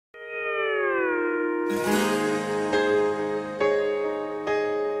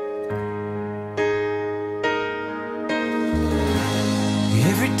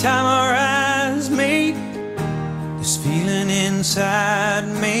Every time our eyes meet, this feeling inside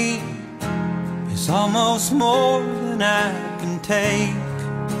me is almost more than I can take.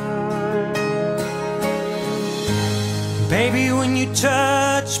 Baby, when you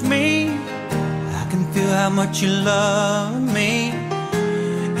touch me, I can feel how much you love me,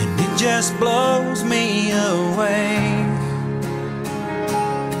 and it just blows me away.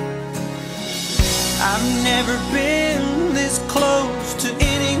 I've never been this close to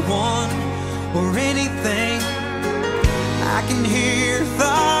anyone or anything. I can hear your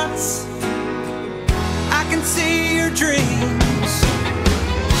thoughts, I can see your dreams.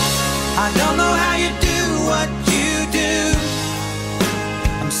 I don't know how you do what you do.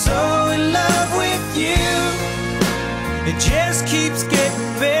 I'm so in love with you. It just keeps getting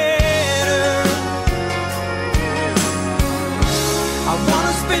better. I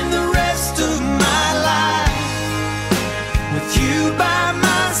wanna spend the rest of my life with you by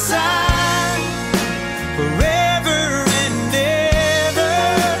my side, forever and ever.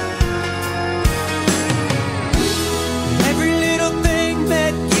 Every little thing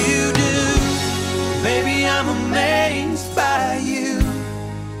that you do, baby, I'm amazed by you.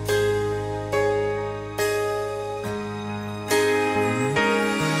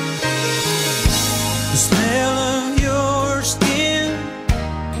 The smell of your skin,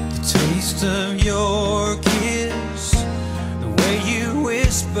 the taste of your kiss, the way you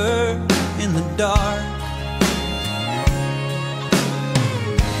whisper in the dark,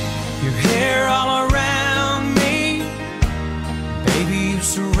 your hair all around me, baby, you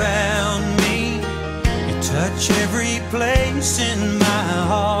surround me, you touch every place in my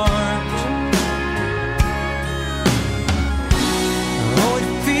heart. Oh, it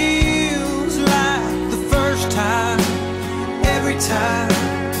feels like the first time, every time.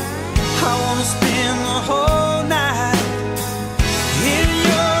 I wanna spend the whole night in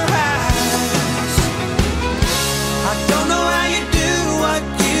your eyes. I don't know how you do what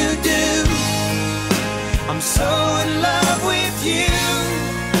you do. I'm so in love with you.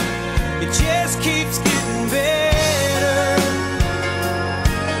 It just keeps getting better.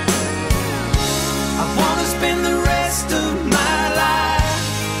 I wanna spend the rest of my life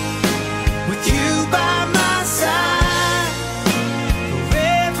with you by my side,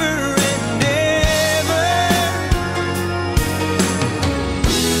 forever and ever.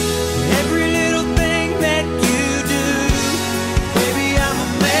 Every little thing that you do, baby, I'm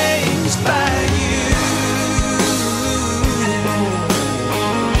amazed by you.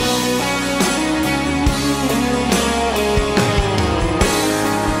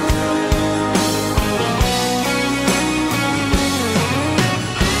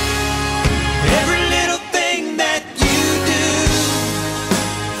 Every little thing that you do,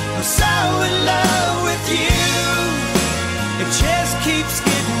 I'm so in love with you. It just keeps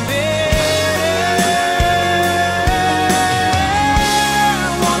getting better. I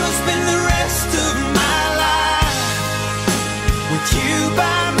wanna spend the rest of my life with you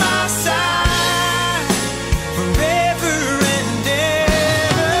by my side, forever and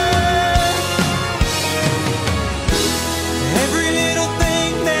ever. Every little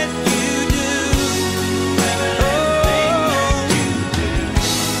thing that you do,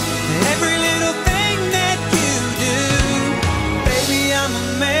 every little thing that you do, baby, I'm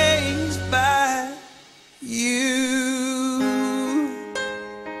amazed by you.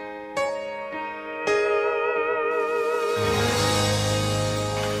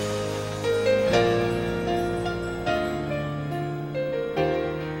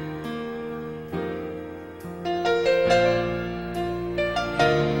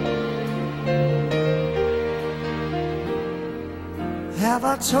 Have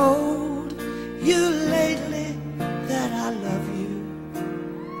I told you lately that I love you?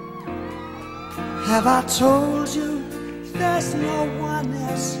 Have I told you there's no one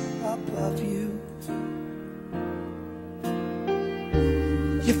else above you?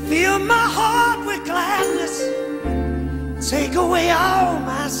 You fill my heart with gladness, take away all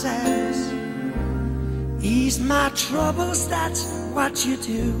my sadness, ease my troubles, that's what you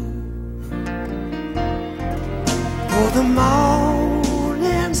do. For the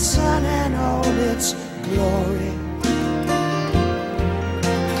morning sun and all its glory,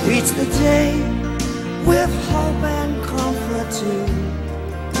 greets the day with hope and comfort too.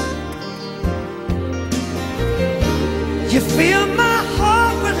 You fill my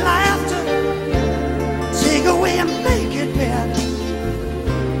heart with laughter, take away and make it better,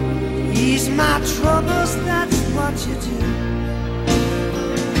 ease my troubles, that's what you do.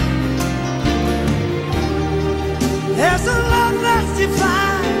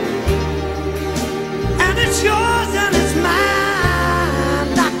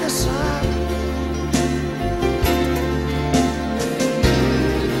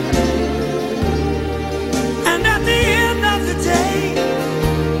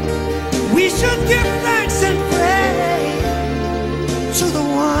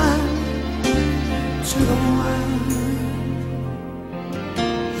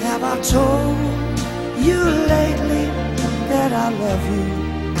 Have I told you lately that I love you?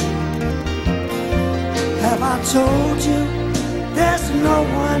 Have I told you there's no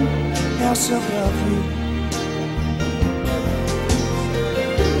one else above you?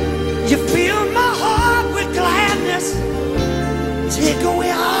 You fill my heart with gladness, take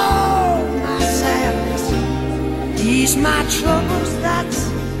away all my sadness, ease my troubles, that's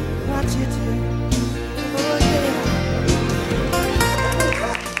what you do. Oh yeah.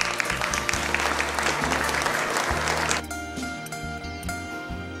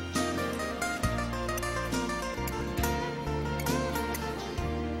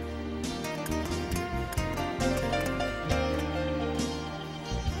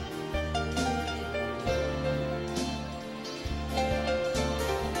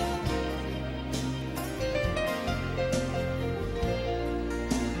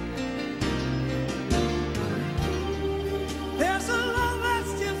 There's a love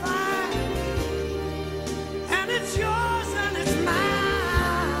that's divine, and it's yours and it's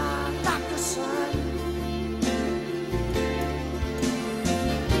mine, like the sun.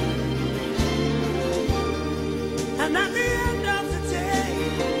 And at the end of the day,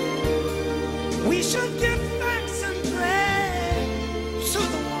 we should give thanks and pray to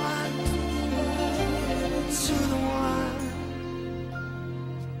the one, to the one.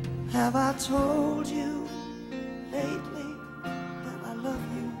 Have I told you lately that I love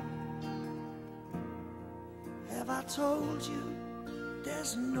you? Have I told you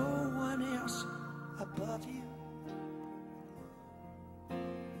there's no one else above you?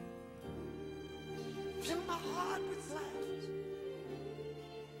 Fill my heart with light.